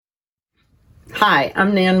Hi,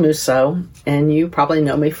 I'm Nan Musso, and you probably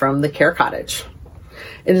know me from the Care Cottage.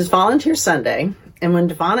 It is Volunteer Sunday, and when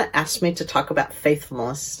Devonna asked me to talk about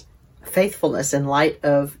faithfulness in light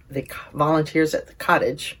of the volunteers at the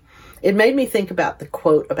cottage, it made me think about the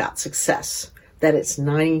quote about success, that it's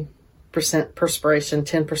 90% perspiration,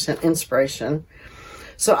 10% inspiration.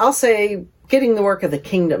 So I'll say getting the work of the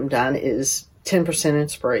kingdom done is 10%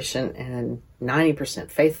 inspiration and 90%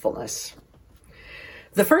 faithfulness.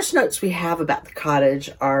 The first notes we have about the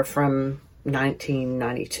cottage are from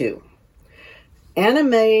 1992. Anna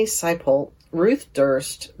Mae Seipolt, Ruth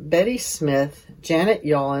Durst, Betty Smith, Janet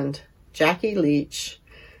Yolland, Jackie Leach,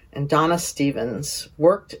 and Donna Stevens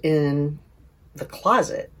worked in the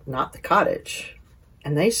closet, not the cottage.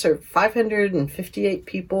 And they served 558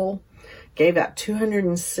 people, gave out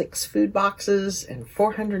 206 food boxes, and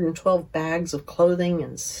 412 bags of clothing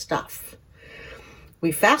and stuff.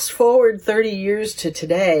 We fast forward 30 years to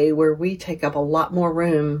today, where we take up a lot more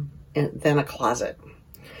room than a closet.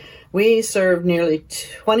 We served nearly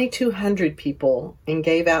 2,200 people and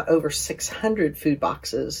gave out over 600 food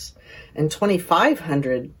boxes and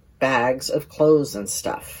 2,500 bags of clothes and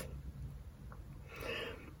stuff.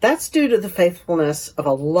 That's due to the faithfulness of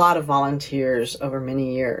a lot of volunteers over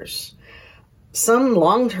many years. Some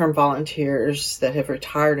long-term volunteers that have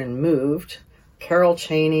retired and moved: Carol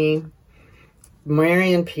Cheney,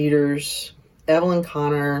 Marion Peters, Evelyn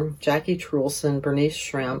Connor, Jackie Trulson, Bernice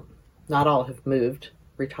Shrimp. Not all have moved,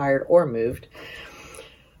 retired or moved.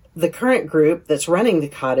 The current group that's running the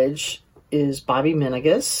cottage is Bobby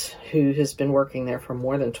Menegas, who has been working there for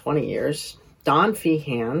more than 20 years, Don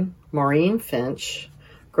Feehan, Maureen Finch,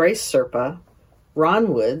 Grace Serpa,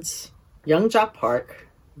 Ron Woods, Young Ja Park,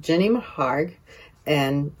 Jenny Maharg,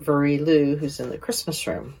 and Veri Liu, who's in the Christmas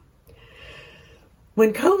room.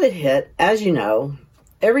 When COVID hit, as you know,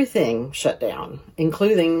 everything shut down,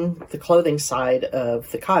 including the clothing side of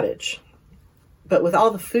the cottage. But with all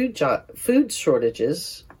the food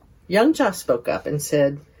shortages, Young Ja spoke up and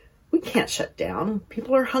said, "We can't shut down.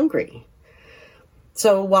 People are hungry."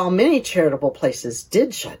 So while many charitable places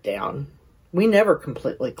did shut down, we never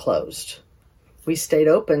completely closed. We stayed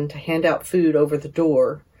open to hand out food over the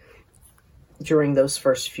door during those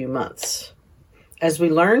first few months. As we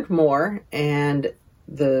learned more and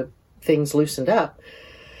the things loosened up,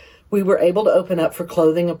 we were able to open up for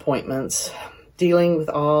clothing appointments, dealing with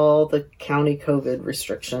all the county COVID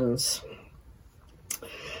restrictions.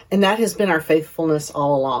 And that has been our faithfulness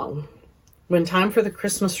all along. When time for the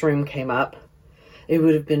Christmas room came up, it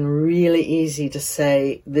would have been really easy to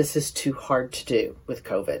say, this is too hard to do with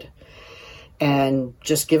COVID, and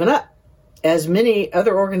just given up, as many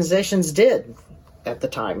other organizations did at the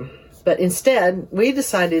time. But instead, we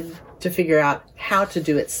decided to figure out how to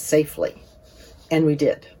do it safely. And we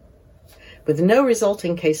did, with no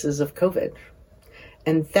resulting cases of COVID.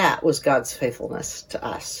 And that was God's faithfulness to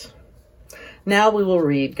us. Now we will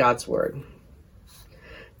read God's word.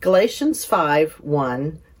 Galatians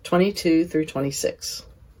 5:1, 22 through 26.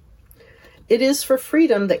 It is for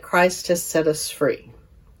freedom that Christ has set us free.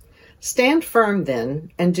 Stand firm then,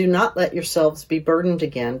 and do not let yourselves be burdened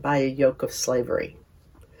again by a yoke of slavery.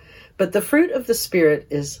 But the fruit of the Spirit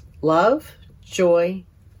is love, joy,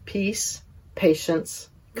 peace, patience,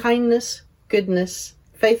 kindness, goodness,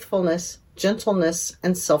 faithfulness, gentleness,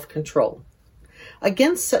 and self-control.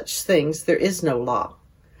 Against such things there is no law.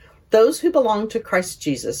 Those who belong to Christ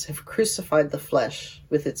Jesus have crucified the flesh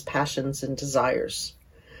with its passions and desires.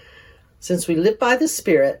 Since we live by the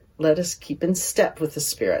Spirit, let us keep in step with the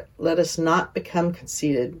Spirit. Let us not become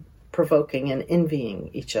conceited, provoking and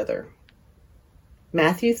envying each other.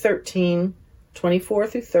 Matthew 13, 24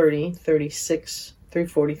 through 30, 36 through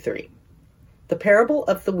 43. The parable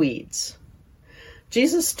of the weeds.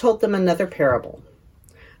 Jesus told them another parable.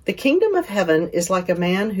 The kingdom of heaven is like a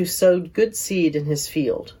man who sowed good seed in his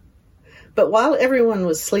field. But while everyone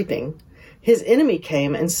was sleeping, his enemy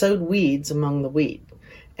came and sowed weeds among the wheat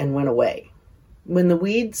and went away. When the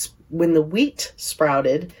wheat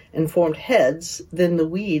sprouted and formed heads, then the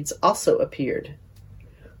weeds also appeared.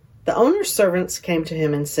 The owner's servants came to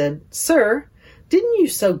him and said, "Sir, didn't you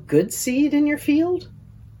sow good seed in your field?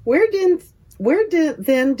 Where then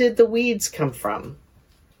did the weeds come from?"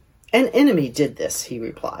 "An enemy did this," he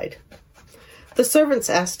replied. The servants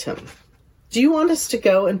asked him, "Do you want us to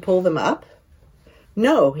go and pull them up?"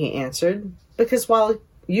 "No," he answered, "because while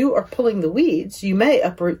you are pulling the weeds, you may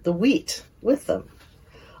uproot the wheat with them.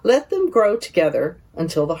 Let them grow together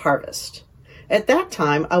until the harvest. At that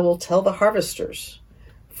time I will tell the harvesters,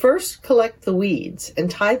 'First collect the weeds and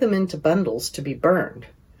tie them into bundles to be burned.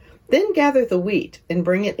 Then gather the wheat and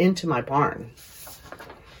bring it into my barn.'"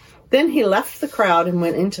 Then he left the crowd and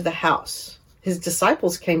went into the house. His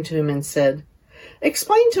disciples came to him and said,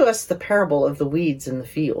 "Explain to us the parable of the weeds in the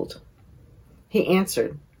field." He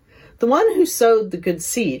answered, "The one who sowed the good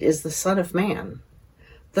seed is the Son of Man.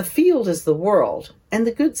 The field is the world, and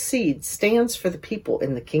the good seed stands for the people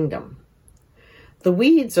in the kingdom. The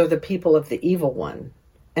weeds are the people of the evil one,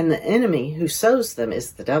 and the enemy who sows them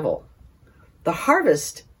is the devil. The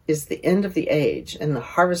harvest is the end of the age, and the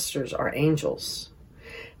harvesters are angels.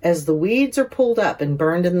 As the weeds are pulled up and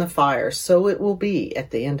burned in the fire, so it will be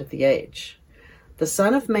at the end of the age. The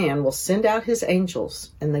Son of Man will send out his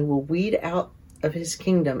angels, and they will weed out of his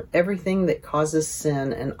kingdom everything that causes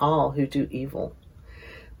sin and all who do evil.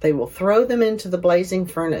 They will throw them into the blazing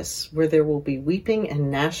furnace, where there will be weeping and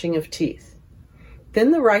gnashing of teeth. Then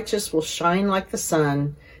the righteous will shine like the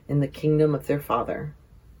sun in the kingdom of their Father.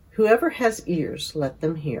 Whoever has ears, let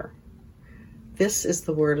them hear." This is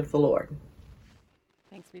the word of the Lord.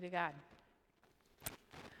 Thanks be to God.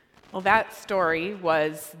 Well, that story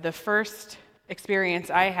was the first experience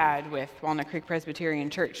I had with Walnut Creek Presbyterian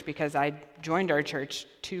Church, because I joined our church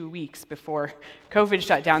 2 weeks before COVID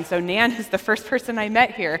shut down. So Nan is the first person I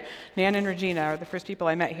met here. Nan and Regina are the first people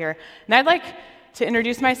I met here. And I'd like to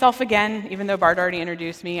introduce myself again, even though Bart already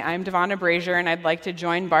introduced me. I'm Devonna Brazier, and I'd like to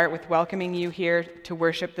join Bart with welcoming you here to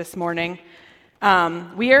worship this morning.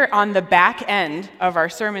 We are on the back end of our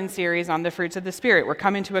sermon series on the fruits of the Spirit. We're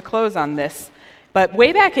coming to a close on this. But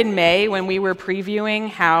way back in May, when we were previewing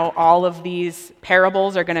how all of these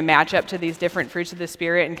parables are going to match up to these different fruits of the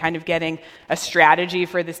Spirit and kind of getting a strategy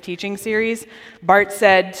for this teaching series, Bart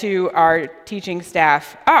said to our teaching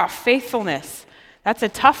staff, faithfulness. That's a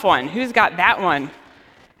tough one. Who's got that one?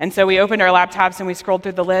 And so we opened our laptops and we scrolled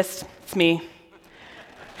through the list. It's me.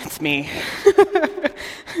 It's me.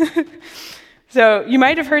 So you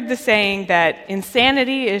might have heard the saying that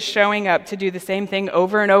insanity is showing up to do the same thing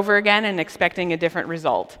over and over again and expecting a different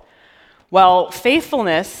result. Well,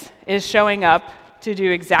 faithfulness is showing up to do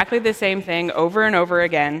exactly the same thing over and over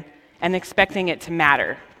again and expecting it to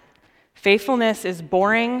matter. Faithfulness is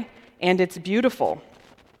boring and it's beautiful.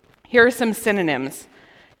 Here are some synonyms: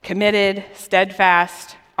 committed,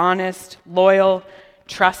 steadfast, honest, loyal,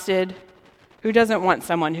 trusted. Who doesn't want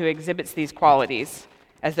someone who exhibits these qualities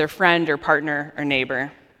as their friend or partner or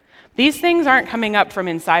neighbor? These things aren't coming up from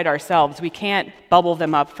inside ourselves. We can't bubble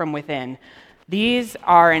them up from within. These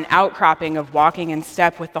are an outcropping of walking in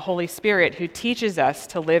step with the Holy Spirit, who teaches us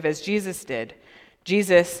to live as Jesus did.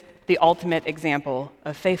 Jesus, the ultimate example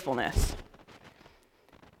of faithfulness.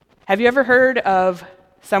 Have you ever heard of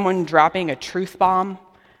someone dropping a truth bomb?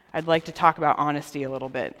 I'd like to talk about honesty a little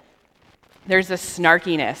bit. There's a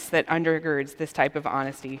snarkiness that undergirds this type of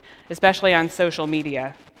honesty, especially on social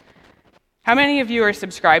media. How many of you are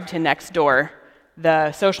subscribed to Nextdoor,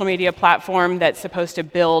 the social media platform that's supposed to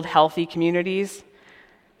build healthy communities?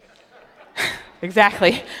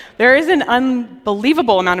 Exactly. There is an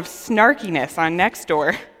unbelievable amount of snarkiness on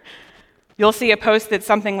Nextdoor. You'll see a post that's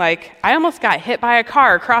something like, "I almost got hit by a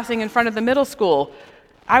car crossing in front of the middle school.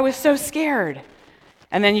 I was so scared."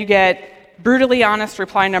 And then you get brutally honest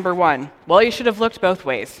reply number 1, "Well, you should have looked both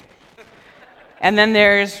ways." And then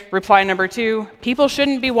there's reply number 2, "People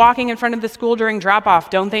shouldn't be walking in front of the school during drop-off.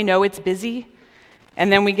 Don't they know it's busy?"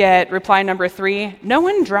 And then we get reply number 3, "No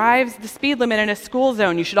one drives the speed limit in a school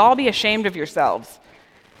zone. You should all be ashamed of yourselves."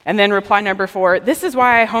 And then reply number 4, "This is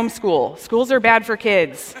why I homeschool. Schools are bad for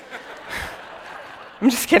kids." I'm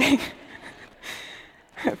just kidding.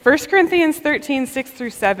 1 Corinthians 13,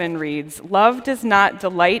 6-7 reads, "Love does not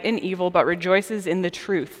delight in evil, but rejoices in the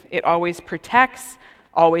truth. It always protects,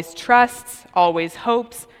 always trusts, always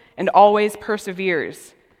hopes, and always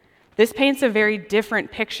perseveres." This paints a very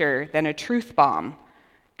different picture than a truth bomb.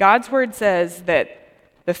 God's word says that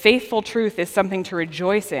the faithful truth is something to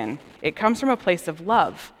rejoice in. It comes from a place of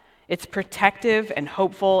love. It's protective and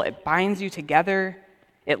hopeful. It binds you together.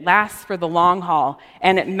 It lasts for the long haul,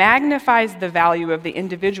 and it magnifies the value of the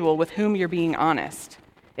individual with whom you're being honest.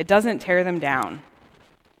 It doesn't tear them down.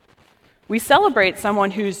 We celebrate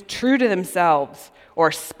someone who's true to themselves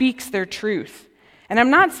or speaks their truth. And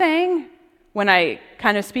I'm not saying, when I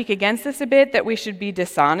kind of speak against this a bit, that we should be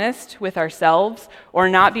dishonest with ourselves or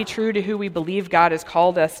not be true to who we believe God has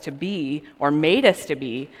called us to be or made us to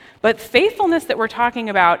be. But faithfulness that we're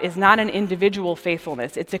talking about is not an individual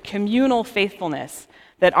faithfulness. It's a communal faithfulness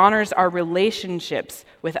that honors our relationships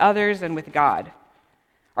with others and with God.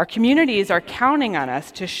 Our communities are counting on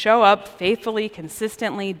us to show up faithfully,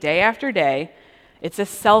 consistently, day after day. It's a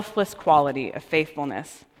selfless quality of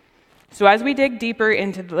faithfulness. So as we dig deeper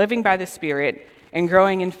into living by the Spirit and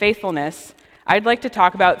growing in faithfulness, I'd like to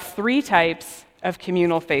talk about 3 types of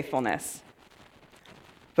communal faithfulness: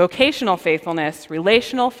 vocational faithfulness,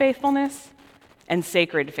 relational faithfulness, and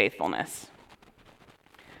sacred faithfulness.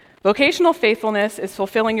 Vocational faithfulness is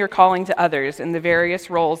fulfilling your calling to others in the various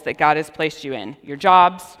roles that God has placed you in, your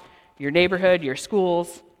jobs, your neighborhood, your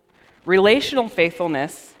schools. Relational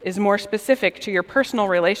faithfulness is more specific to your personal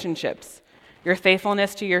relationships, your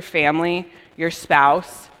faithfulness to your family, your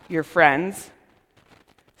spouse, your friends.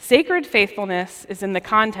 Sacred faithfulness is in the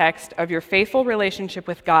context of your faithful relationship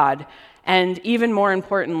with God and, even more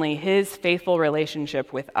importantly, his faithful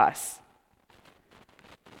relationship with us.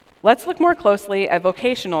 Let's look more closely at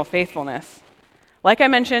vocational faithfulness. Like I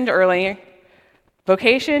mentioned earlier,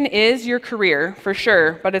 vocation is your career, for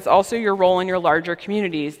sure, but it's also your role in your larger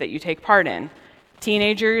communities that you take part in.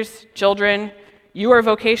 Teenagers, children, you are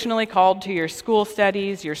vocationally called to your school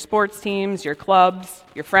studies, your sports teams, your clubs,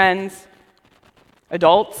 your friends.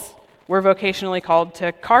 Adults, we're vocationally called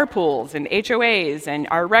to carpools and HOAs and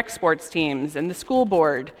our rec sports teams and the school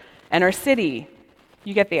board and our city.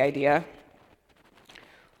 You get the idea.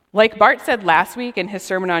 Like Bart said last week in his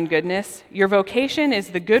sermon on goodness, your vocation is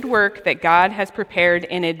the good work that God has prepared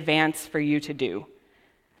in advance for you to do.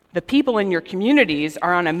 The people in your communities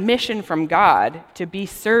are on a mission from God to be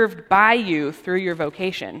served by you through your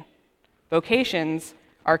vocation. Vocations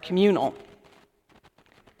are communal.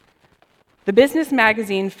 The business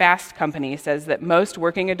magazine Fast Company says that most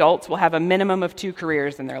working adults will have a minimum of 2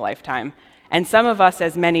 careers in their lifetime, and some of us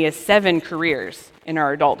as many as 7 careers in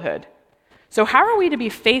our adulthood. So how are we to be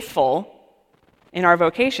faithful in our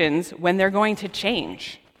vocations when they're going to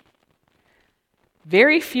change?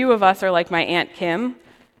 Very few of us are like my Aunt Kim,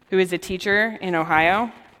 who is a teacher in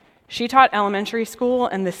Ohio. She taught elementary school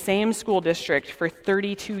in the same school district for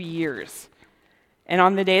 32 years. And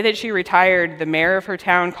on the day that she retired, the mayor of her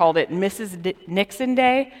town called it Mrs. Nixon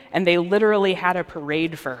Day, and they literally had a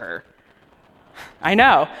parade for her. I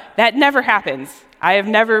know, that never happens. I have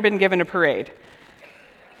never been given a parade.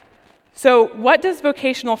 So what does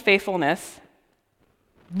vocational faithfulness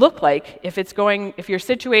look like if your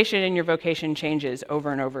situation in your vocation changes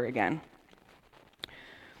over and over again?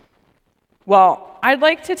 Well, I'd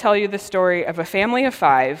like to tell you the story of a family of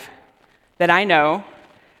 5 that I know.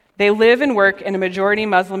 They live and work in a majority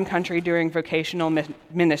Muslim country doing vocational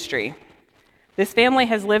ministry. This family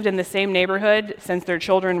has lived in the same neighborhood since their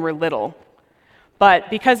children were little.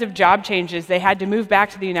 But because of job changes, they had to move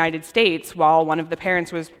back to the United States while one of the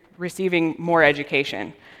parents was receiving more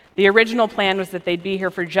education. The original plan was that they'd be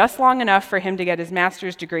here for just long enough for him to get his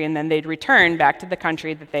master's degree, and then they'd return back to the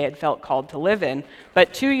country that they had felt called to live in.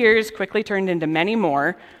 But 2 years quickly turned into many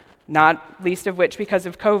more, not least of which because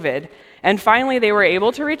of COVID. And finally, they were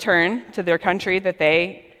able to return to their country that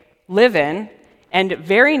they live in, and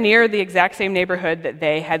very near the exact same neighborhood that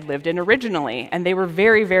they had lived in originally. And they were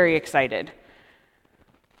very, very excited.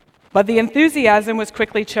 But the enthusiasm was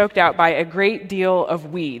quickly choked out by a great deal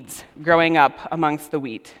of weeds growing up amongst the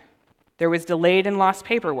wheat. There was delayed and lost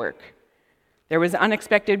paperwork. There was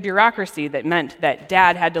unexpected bureaucracy that meant that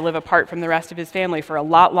Dad had to live apart from the rest of his family for a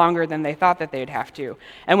lot longer than they thought that they'd have to.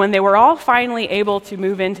 And when they were all finally able to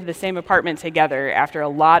move into the same apartment together after a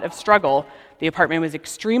lot of struggle, the apartment was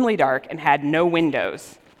extremely dark and had no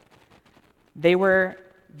windows. They were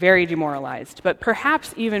very demoralized, but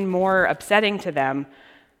perhaps even more upsetting to them,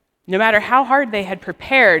 no matter how hard they had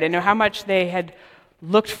prepared and how much they had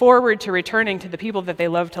looked forward to returning to the people that they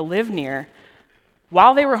loved to live near,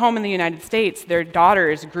 while they were home in the United States, their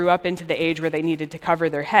daughters grew up into the age where they needed to cover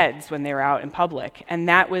their heads when they were out in public. And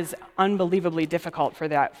that was unbelievably difficult for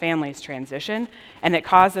that family's transition. And it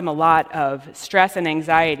caused them a lot of stress and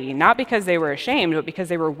anxiety, not because they were ashamed, but because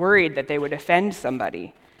they were worried that they would offend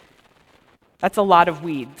somebody. That's a lot of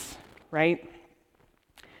weeds, right?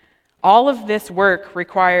 All of this work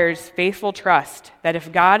requires faithful trust that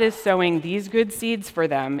if God is sowing these good seeds for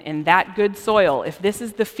them in that good soil, if this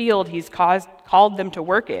is the field he's called them to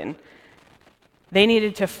work in, they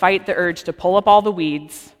needed to fight the urge to pull up all the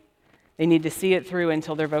weeds. They need to see it through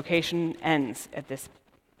until their vocation ends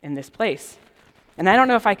in this place. And I don't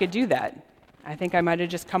know if I could do that. I think I might have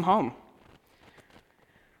just come home.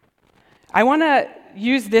 I want to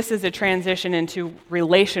use this as a transition into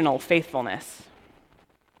relational faithfulness.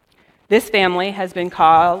 This family has been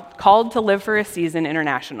called to live for a season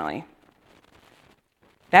internationally.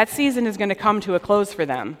 That season is going to come to a close for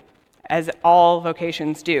them, as all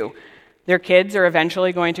vocations do. Their kids are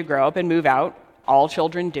eventually going to grow up and move out. All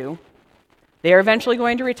children do. They are eventually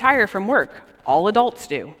going to retire from work. All adults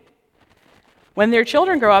do. When their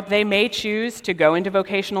children grow up, they may choose to go into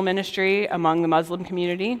vocational ministry among the Muslim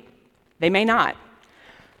community. They may not.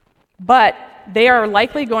 But they are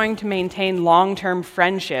likely going to maintain long-term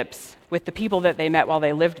friendships with the people that they met while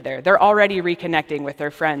they lived there. They're already reconnecting with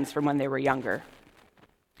their friends from when they were younger.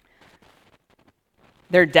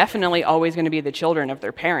 They're definitely always going to be the children of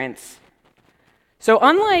their parents. So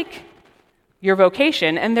unlike your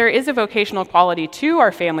vocation, and there is a vocational quality to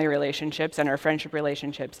our family relationships and our friendship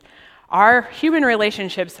relationships, our human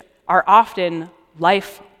relationships are often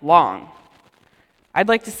lifelong. I'd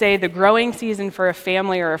like to say the growing season for a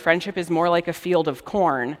family or a friendship is more like a field of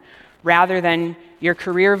corn rather than your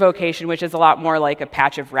career vocation, which is a lot more like a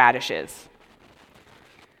patch of radishes.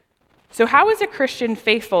 So how is a Christian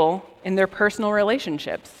faithful in their personal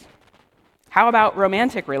relationships? How about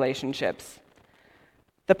romantic relationships?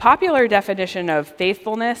 The popular definition of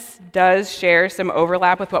faithfulness does share some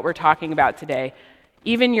overlap with what we're talking about today.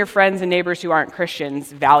 Even your friends and neighbors who aren't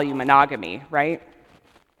Christians value monogamy, right?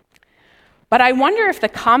 But I wonder if the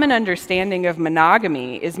common understanding of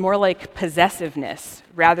monogamy is more like possessiveness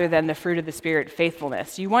rather than the fruit of the Spirit,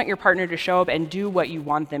 faithfulness. You want your partner to show up and do what you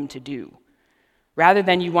want them to do, rather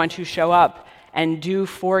than you want to show up and do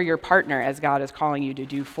for your partner as God is calling you to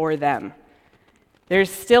do for them. There's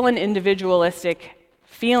still an individualistic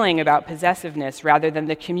feeling about possessiveness rather than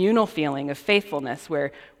the communal feeling of faithfulness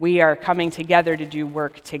where we are coming together to do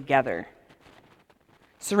work together.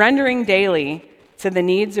 Surrendering daily to the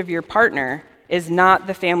needs of your partner is not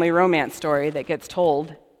the family romance story that gets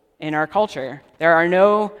told in our culture. There are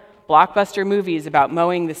no blockbuster movies about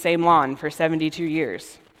mowing the same lawn for 72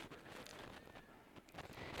 years.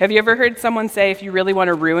 Have you ever heard someone say, if you really want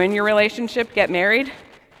to ruin your relationship, get married?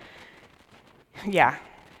 Yeah.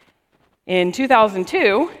 In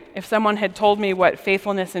 2002, if someone had told me what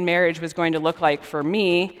faithfulness in marriage was going to look like for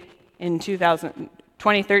me in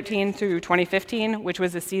 2013 through 2015, which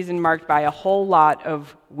was a season marked by a whole lot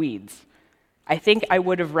of weeds, I think I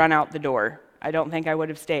would have run out the door. I don't think I would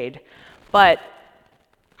have stayed. But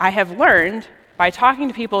I have learned by talking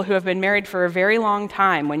to people who have been married for a very long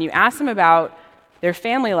time, when you ask them about their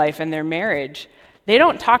family life and their marriage, they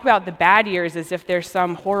don't talk about the bad years as if there's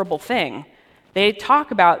some horrible thing. They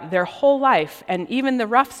talk about their whole life and even the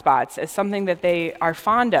rough spots as something that they are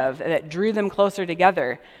fond of, that drew them closer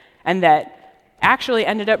together, and that actually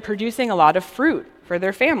ended up producing a lot of fruit for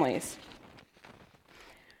their families.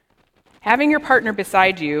 Having your partner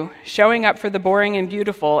beside you, showing up for the boring and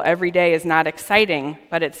beautiful every day is not exciting,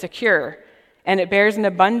 but it's secure, and it bears an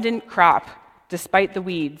abundant crop despite the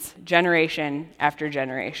weeds, generation after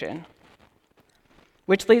generation.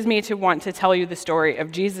 Which leads me to want to tell you the story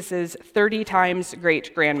of Jesus' 30 times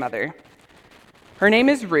great-grandmother. Her name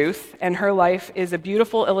is Ruth, and her life is a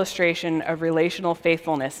beautiful illustration of relational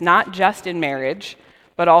faithfulness, not just in marriage,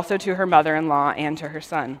 but also to her mother-in-law and to her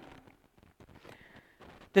son.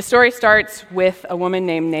 The story starts with a woman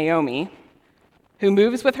named Naomi, who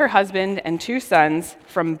moves with her husband and 2 sons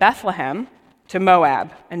from Bethlehem to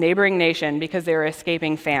Moab, a neighboring nation, because they were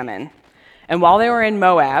escaping famine. And while they were in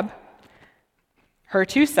Moab, her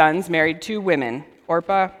 2 sons married 2 women,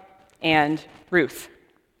 Orpah and Ruth.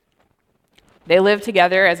 They lived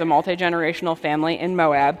together as a multi-generational family in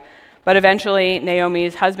Moab, but eventually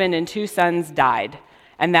Naomi's husband and 2 sons died,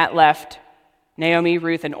 and that left Naomi,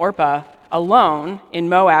 Ruth, and Orpah alone in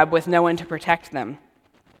Moab with no one to protect them.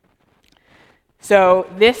 So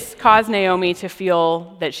this caused Naomi to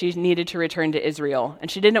feel that she needed to return to Israel, and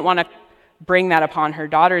she didn't want to bring that upon her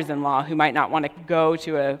daughters-in-law, who might not want to go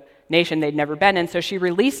to a nation they'd never been in, so she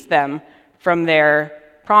released them from their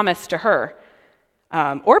promise to her.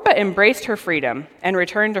 Orpah embraced her freedom and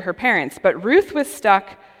returned to her parents, but Ruth was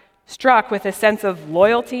struck with a sense of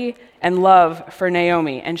loyalty and love for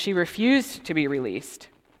Naomi, and she refused to be released.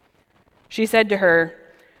 She said to her,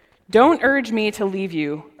 "Don't urge me to leave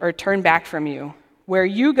you or turn back from you. Where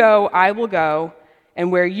you go, I will go,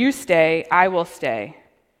 and where you stay, I will stay.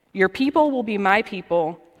 Your people will be my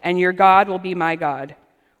people, and your God will be my God.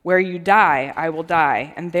 Where you die, I will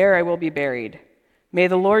die, and there I will be buried. May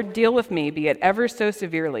the Lord deal with me, be it ever so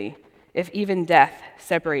severely, if even death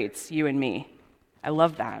separates you and me." I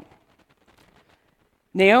love that.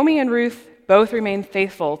 Naomi and Ruth both remained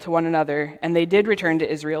faithful to one another, and they did return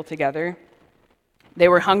to Israel together. They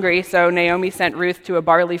were hungry, so Naomi sent Ruth to a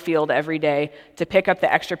barley field every day to pick up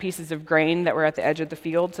the extra pieces of grain that were at the edge of the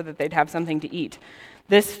field so that they'd have something to eat.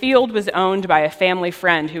 This field was owned by a family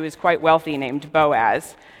friend who was quite wealthy named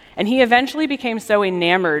Boaz. And he eventually became so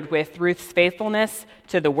enamored with Ruth's faithfulness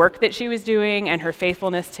to the work that she was doing and her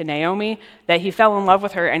faithfulness to Naomi that he fell in love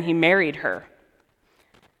with her and he married her.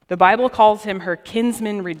 The Bible calls him her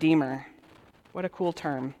kinsman redeemer. What a cool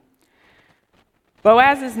term.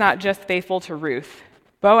 Boaz is not just faithful to Ruth.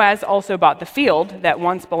 Boaz also bought the field that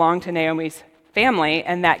once belonged to Naomi's family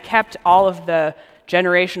and that kept all of the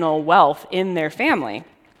generational wealth in their family.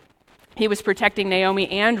 He was protecting Naomi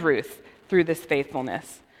and Ruth through this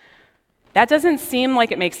faithfulness. That doesn't seem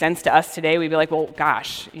like it makes sense to us today. We'd be like, well,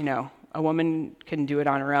 gosh, a woman can do it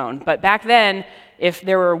on her own. But back then, if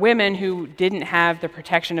there were women who didn't have the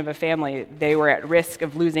protection of a family, they were at risk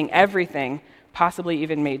of losing everything, possibly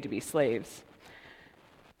even made to be slaves.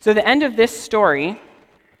 So the end of this story,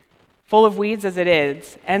 full of weeds as it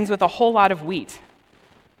is, ends with a whole lot of wheat.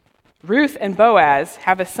 Ruth and Boaz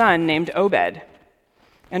have a son named Obed.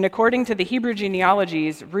 And according to the Hebrew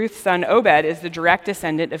genealogies, Ruth's son Obed is the direct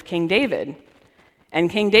descendant of King David. And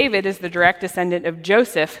King David is the direct descendant of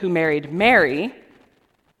Joseph, who married Mary,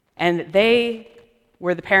 and they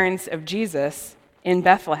were the parents of Jesus in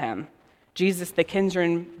Bethlehem, Jesus, the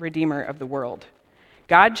kinsman redeemer of the world.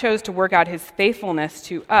 God chose to work out his faithfulness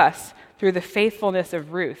to us through the faithfulness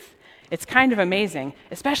of Ruth. It's kind of amazing,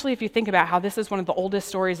 especially if you think about how this is one of the oldest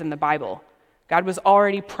stories in the Bible. God was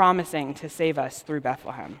already promising to save us through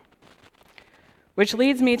Bethlehem. Which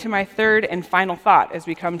leads me to my third and final thought as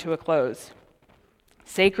we come to a close.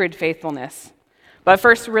 Sacred faithfulness. But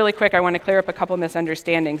first, really quick, I want to clear up a couple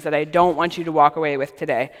misunderstandings that I don't want you to walk away with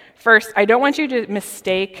today. First, I don't want you to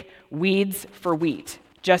mistake weeds for wheat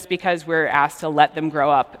just because we're asked to let them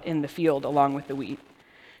grow up in the field along with the wheat.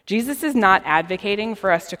 Jesus is not advocating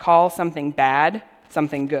for us to call something bad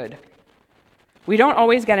something good. We don't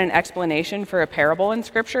always get an explanation for a parable in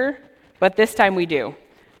Scripture, but this time we do.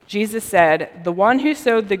 Jesus said, "The one who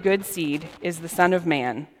sowed the good seed is the Son of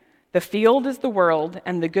Man. The field is the world,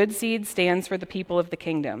 and the good seed stands for the people of the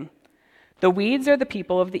kingdom. The weeds are the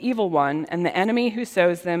people of the evil one, and the enemy who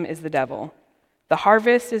sows them is the devil. The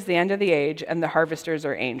harvest is the end of the age, and the harvesters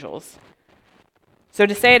are angels." So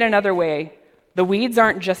to say it another way, the weeds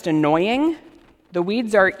aren't just annoying, the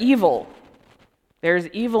weeds are evil. There's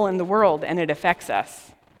evil in the world, and it affects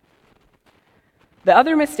us. The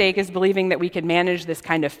other mistake is believing that we can manage this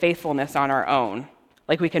kind of faithfulness on our own,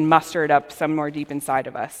 like we can muster it up somewhere deep inside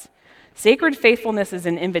of us. Sacred faithfulness is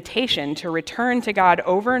an invitation to return to God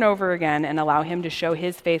over and over again and allow him to show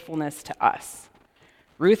his faithfulness to us.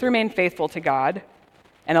 Ruth remained faithful to God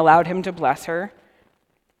and allowed him to bless her.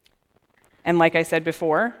 And like I said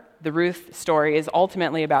before, the Ruth story is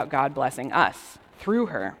ultimately about God blessing us through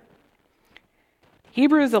her.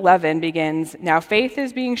 Hebrews 11 begins, "Now faith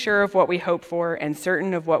is being sure of what we hope for and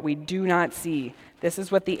certain of what we do not see." This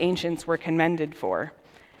is what the ancients were commended for.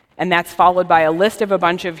 And that's followed by a list of a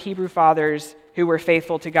bunch of Hebrew fathers who were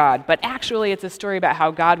faithful to God. But actually, it's a story about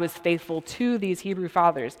how God was faithful to these Hebrew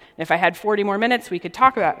fathers. And if I had 40 more minutes, we could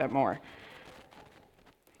talk about that more.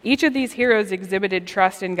 Each of these heroes exhibited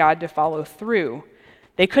trust in God to follow through.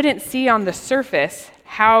 They couldn't see on the surface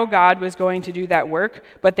how God was going to do that work,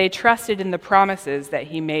 but they trusted in the promises that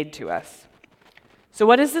he made to us. So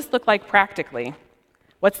what does this look like practically?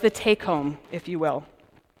 What's the take-home, if you will?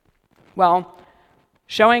 Well,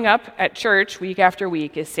 showing up at church week after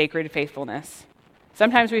week is sacred faithfulness.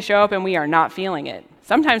 Sometimes we show up and we are not feeling it.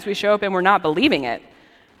 Sometimes we show up and we're not believing it.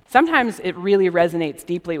 Sometimes it really resonates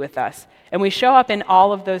deeply with us. And we show up in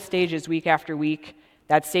all of those stages week after week.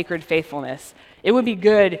 That's sacred faithfulness. It would be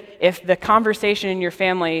good if the conversation in your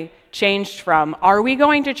family changed from, "Are we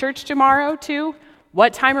going to church tomorrow?" to,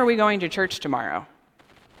 "What time are we going to church tomorrow?"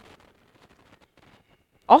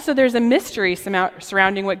 Also, there's a mystery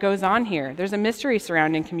surrounding what goes on here. There's a mystery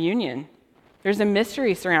surrounding communion. There's a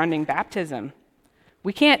mystery surrounding baptism.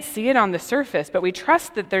 We can't see it on the surface, but we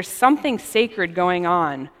trust that there's something sacred going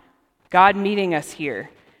on, God meeting us here.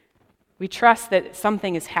 We trust that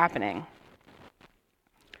something is happening.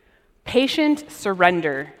 Patient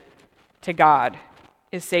surrender to God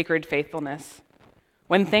is sacred faithfulness.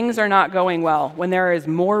 When things are not going well, when there is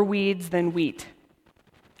more weeds than wheat,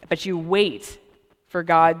 but you wait for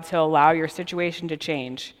God to allow your situation to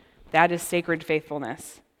change, that is sacred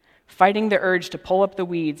faithfulness. Fighting the urge to pull up the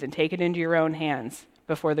weeds and take it into your own hands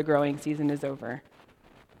before the growing season is over.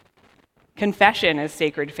 Confession is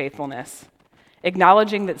sacred faithfulness.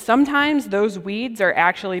 Acknowledging that sometimes those weeds are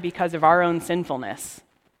actually because of our own sinfulness.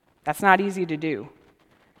 That's not easy to do.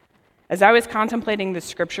 As I was contemplating the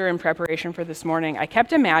scripture in preparation for this morning, I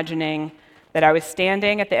kept imagining that I was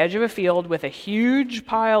standing at the edge of a field with a huge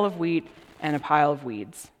pile of wheat and a pile of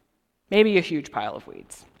weeds. Maybe a huge pile of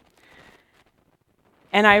weeds.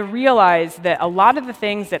 And I realized that a lot of the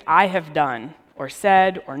things that I have done, or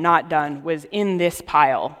said, or not done, was in this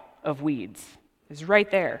pile of weeds. It was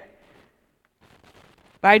right there.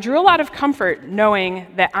 But I drew a lot of comfort knowing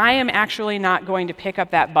that I am actually not going to pick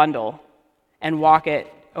up that bundle and walk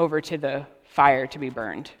it over to the fire to be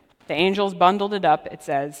burned. The angels bundled it up, it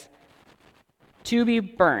says, to be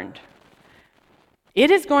burned.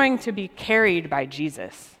 It is going to be carried by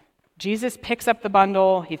Jesus. Jesus picks up the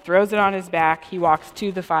bundle, he throws it on his back, he walks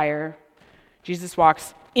to the fire. Jesus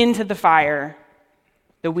walks into the fire.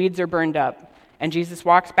 The weeds are burned up. And Jesus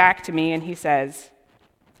walks back to me and he says,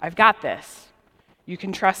 I've got this. You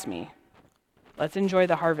can trust me. Let's enjoy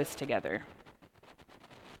the harvest together.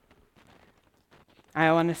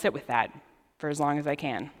 I want to sit with that for as long as I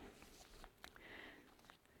can.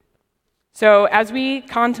 So as we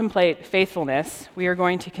contemplate faithfulness, we are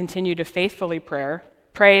going to continue to faithfully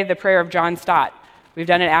pray the prayer of John Stott. We've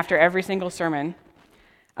done it after every single sermon.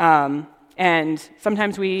 And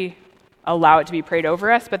sometimes we allow it to be prayed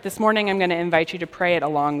over us, but this morning I'm going to invite you to pray it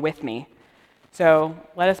along with me. So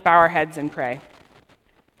let us bow our heads and pray.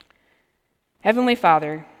 Heavenly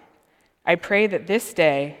Father, I pray that this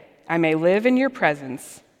day I may live in your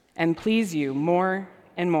presence and please you more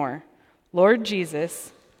and more. Lord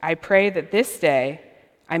Jesus, I pray that this day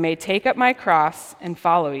I may take up my cross and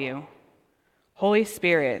follow you. Holy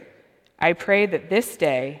Spirit, I pray that this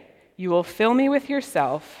day you will fill me with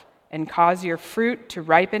yourself and cause your fruit to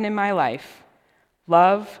ripen in my life.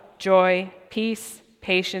 Love, joy, peace,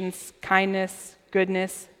 patience, kindness,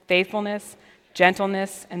 goodness, faithfulness,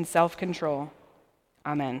 gentleness, and self-control.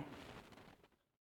 Amen.